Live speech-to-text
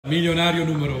milionario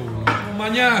numero uno. Un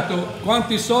magnato,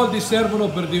 quanti soldi servono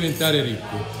per diventare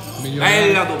ricco?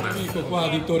 Bella domanda. Amico qua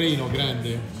di Torino,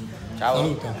 grande. Ciao.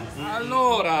 Saluta.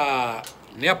 Allora,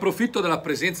 ne approfitto della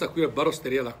presenza qui al Bar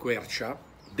Osteria La Quercia,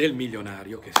 del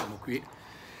milionario, che siamo qui.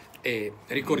 E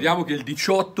ricordiamo che il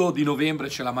 18 di novembre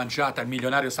c'è la mangiata, il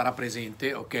milionario sarà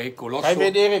presente, ok? Con l'osso. Fai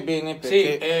vedere bene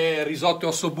perché... Sì, risotto e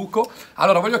ossobuco.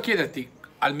 Allora, voglio chiederti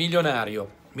al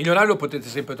milionario. Milionario lo potete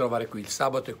sempre trovare qui, il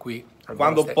sabato è qui.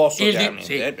 Quando posso, il chiaramente,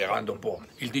 sì, però. quando può.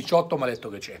 Il 18 mi ha detto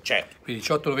che c'è. Certo. Quindi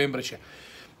 18 novembre c'è.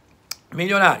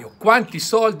 Milionario, quanti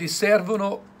soldi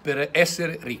servono per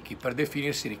essere ricchi, per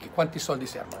definirsi ricchi? Quanti soldi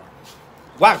servono?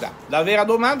 Guarda, la vera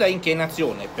domanda è in che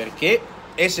nazione, perché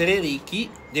essere ricchi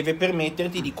deve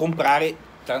permetterti di comprare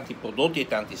tanti prodotti e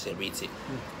tanti servizi.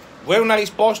 Vuoi una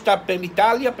risposta per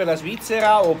l'Italia, per la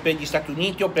Svizzera o per gli Stati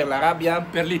Uniti o per l'Arabia?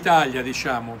 Per l'Italia,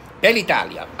 diciamo. Per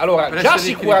l'Italia. Allora, Per già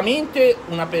essere sicuramente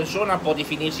una persona può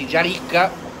definirsi già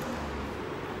ricca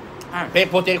per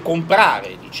poter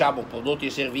comprare, diciamo, prodotti e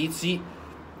servizi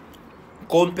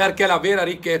Perché la vera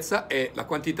ricchezza è la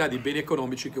quantità di beni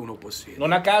economici che uno possiede.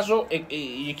 non a caso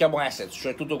gli chiamo assets,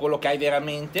 cioè tutto quello che hai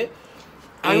veramente.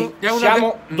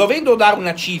 Dovendo dare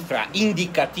una cifra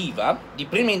indicativa, di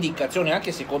prima indicazione,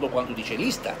 anche secondo quanto dice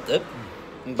l'Istat,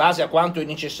 in base a quanto è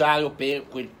necessario per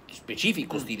quel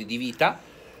specifico stile di vita,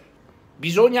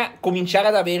 bisogna cominciare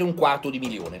ad avere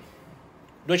 250.000 euro,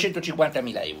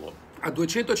 250.000 euro. A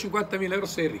 250.000 euro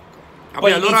sei ricco.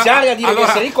 Puoi iniziare a dire che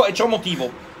sei ricco e c'è un motivo.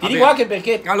 Ti dico anche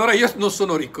perché. Allora io non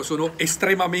sono ricco, sono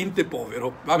estremamente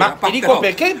povero. Vabbè, Ma ti dico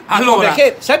perché? Allora,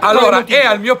 perché e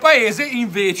al mio paese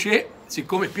invece,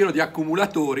 siccome è pieno di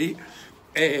accumulatori,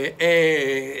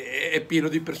 è pieno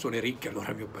di persone ricche,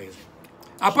 allora il mio paese.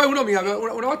 Ah, poi una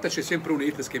volta c'è sempre un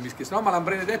haters che mi scrive: no, ma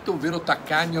l'Ambrenedetto è un vero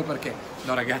taccagno, perché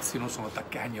no, ragazzi, non sono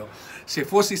taccagno. Se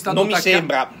fossi stato non mi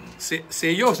sembra. Se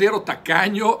io ero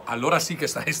taccagno, allora sì che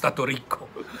sarei stato ricco.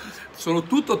 Sono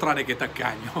tutto tranne che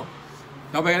taccagno.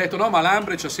 No, perché ha detto: no, ma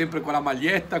l'Ambre c'ha sempre quella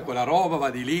maglietta, quella roba, va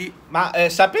di lì. Ma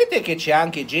sapete che c'è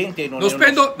anche gente... No,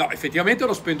 effettivamente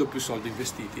non spendo più soldi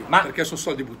investiti, perché sono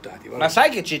soldi buttati. Ma sai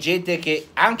che c'è gente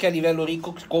che anche a livello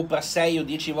ricco compra 6 o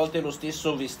 10 volte lo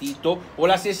stesso vestito o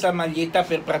la stessa maglietta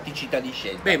per praticità di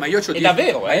scelta? Beh, ma io c'ho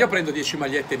davvero, io prendo 10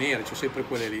 magliette nere, c'ho sempre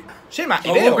quelle lì. Sì, ma è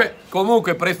vero.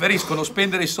 Comunque preferisco non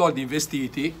spendere i soldi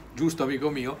investiti, giusto amico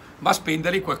mio, ma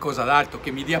spenderli in qualcosa d'altro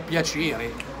che mi dia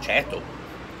piacere. Certo.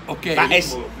 Ok, ma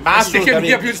assolutamente. Che mi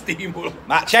dia più stimolo.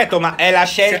 Ma certo, ma è la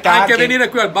scelta anche venire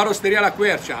qui al Bar Osteria La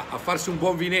Quercia a farsi un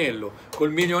buon vinello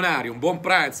col milionario, un buon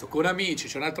pranzo con amici,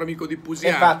 c'è un altro amico di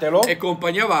Pusiano e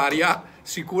compagnia varia,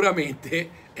 sicuramente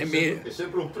è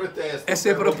sempre un pretesto. È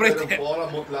sempre un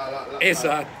pretesto.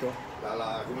 Esatto.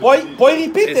 Puoi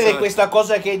ripetere questa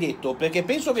cosa che hai detto, perché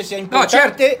penso che sia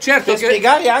importante per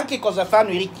spiegare anche cosa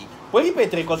fanno i ricchi. Puoi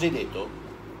ripetere cosa hai detto?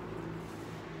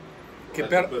 Che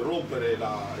per rompere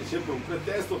è sempre un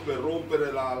pretesto per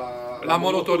rompere la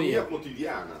monotonia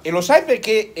quotidiana. E lo sai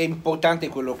perché è importante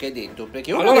quello che hai detto?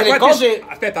 Perché una delle cose...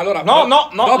 Aspetta, allora... No,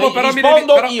 dopo però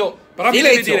rispondo io. Però mi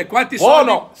devi dire quanti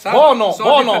soldi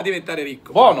per diventare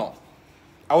ricco. Buono.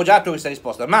 Ho già dato questa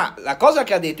risposta. Ma la cosa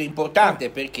che ha detto è importante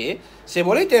perché se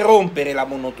volete rompere la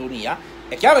monotonia,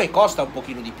 è chiaro che costa un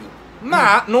pochino di più.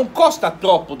 Ma non costa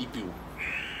troppo di più.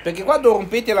 Perché quando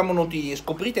rompete la monotonia e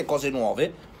scoprite cose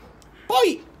nuove,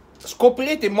 poi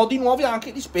scoprirete modi nuovi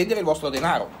anche di spendere il vostro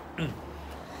denaro.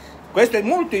 Questo è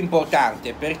molto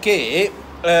importante perché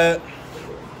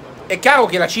è chiaro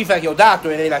che la cifra che ho dato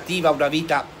è relativa a una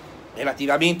vita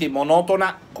relativamente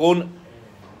monotona con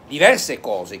diverse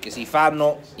cose che si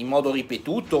fanno in modo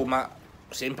ripetuto, ma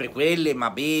sempre quelle, ma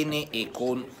bene e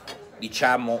con,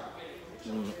 diciamo,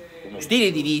 uno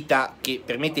stile di vita che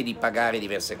permette di pagare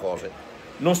diverse cose.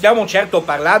 Non stiamo certo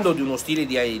parlando di uno stile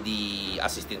di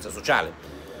assistenza sociale,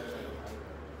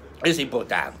 questo è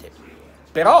importante,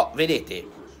 però vedete,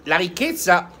 la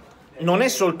ricchezza non è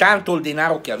soltanto il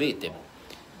denaro che avete,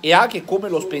 è anche come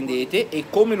lo spendete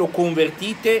e come lo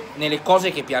convertite nelle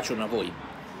cose che piacciono a voi.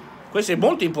 Questo è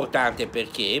molto importante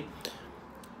perché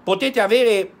potete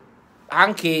avere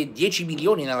anche 10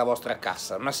 milioni nella vostra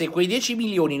cassa, ma se quei 10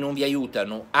 milioni non vi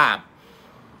aiutano a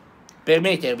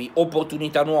permettervi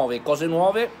opportunità nuove, cose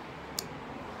nuove,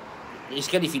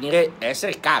 rischia di finire a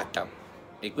essere carta,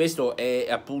 e questo è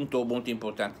appunto molto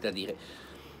importante da dire.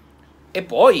 E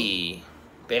poi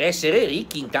per essere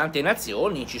ricchi in tante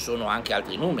nazioni ci sono anche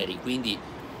altri numeri, quindi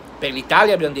per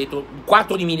l'Italia abbiamo detto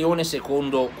 250.000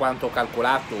 secondo quanto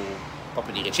calcolato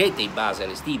proprio di recente in base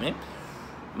alle stime,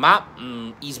 ma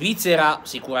in Svizzera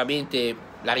sicuramente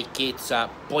la ricchezza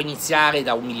può iniziare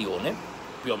da 1 milione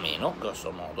più o meno, grosso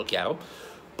modo, chiaro.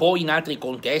 poi in altri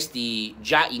contesti,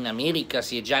 già in America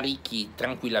si è già ricchi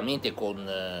tranquillamente con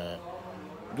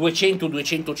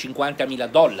 200-250 mila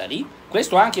dollari.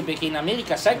 Questo anche perché in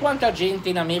America, sai quanta gente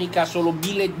in America ha solo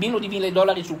meno di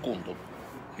 $1.000 sul conto?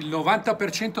 Il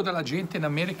 90% della gente in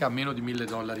America ha meno di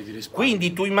 $1.000 di risparmi.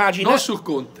 Quindi tu immagina... Non sul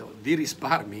conto, di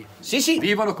risparmi. Sì.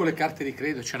 Vivono con le carte di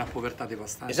credito, c'è una povertà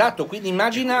devastante. Esatto, quindi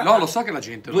immagina... No, lo so che la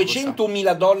gente non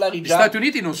 $200.000 già... Gli Stati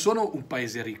Uniti non sono un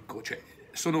paese ricco, cioè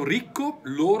sono ricco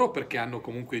loro perché hanno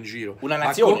comunque in giro. Una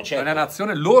nazione, certo. Una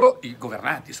nazione, loro, i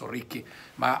governanti sono ricchi,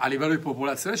 ma a livello di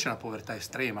popolazione c'è una povertà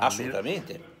estrema.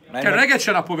 Assolutamente. Cioè non è che c'è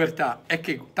una povertà, è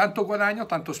che tanto guadagnano,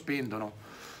 tanto spendono.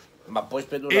 Ma poi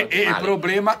spendono E il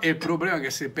problema è che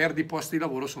se perdi posti di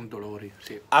lavoro sono dolori.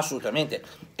 Sì. Assolutamente,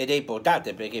 ed è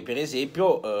importante perché per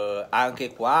esempio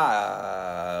anche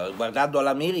qua guardando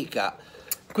all'America,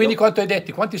 quindi quanto hai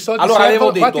detto? Quanti soldi allora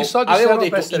servono? Avevo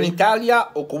detto in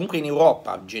Italia o comunque in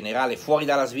Europa in generale, fuori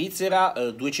dalla Svizzera,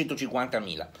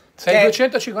 250.000. Sei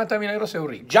 250.000 euro, sei un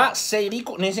ricco. Già sei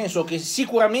ricco, nel senso che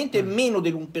sicuramente meno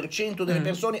dell'1% delle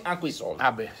persone ha quei soldi.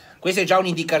 Ah beh. Questa è già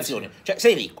un'indicazione. Cioè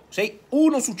sei ricco, sei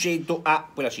 1 su 100 a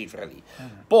quella cifra lì.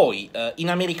 Poi in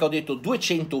America ho detto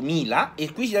 200.000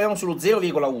 e qui abbiamo solo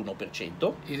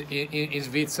 0,1%. In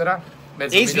Svizzera?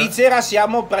 E in Svizzera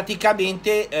siamo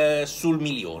praticamente sul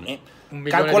milione. Milione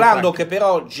Calcolando che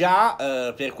però già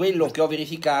per quello che ho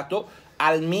verificato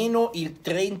almeno il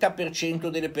 30%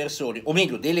 delle persone, o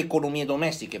meglio delle economie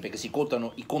domestiche, perché si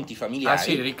contano i conti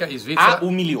familiari, in Svizzera, ha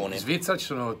 1 milione. In Svizzera ci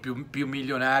sono più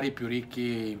milionari, più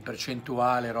ricchi in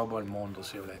percentuale, roba al mondo,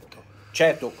 si ho letto.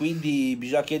 Certo, quindi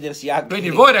bisogna chiedersi anche...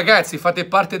 Quindi voi ragazzi fate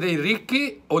parte dei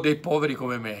ricchi o dei poveri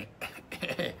come me?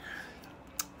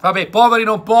 Vabbè, poveri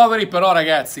non poveri, però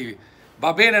ragazzi,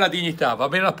 va bene la dignità, va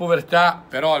bene la povertà,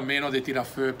 però almeno dei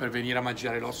tirafeu per venire a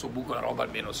mangiare l'osso buco, la roba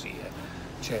almeno sì.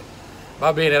 Cioè,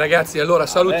 va bene ragazzi, allora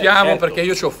salutiamo certo. Perché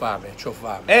io c'ho fame,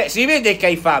 si vede che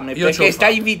hai fame, perché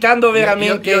stai invitando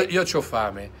veramente... Io c'ho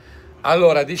fame.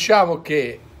 Allora, diciamo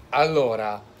che...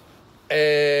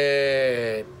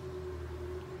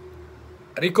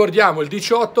 ricordiamo il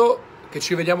 18, che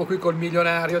ci vediamo qui col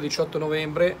milionario, 18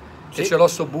 novembre, che c'è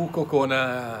l'osso buco con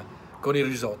il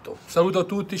risotto. Saluto a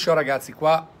tutti, ciao ragazzi,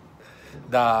 qua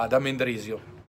da Mendrisio.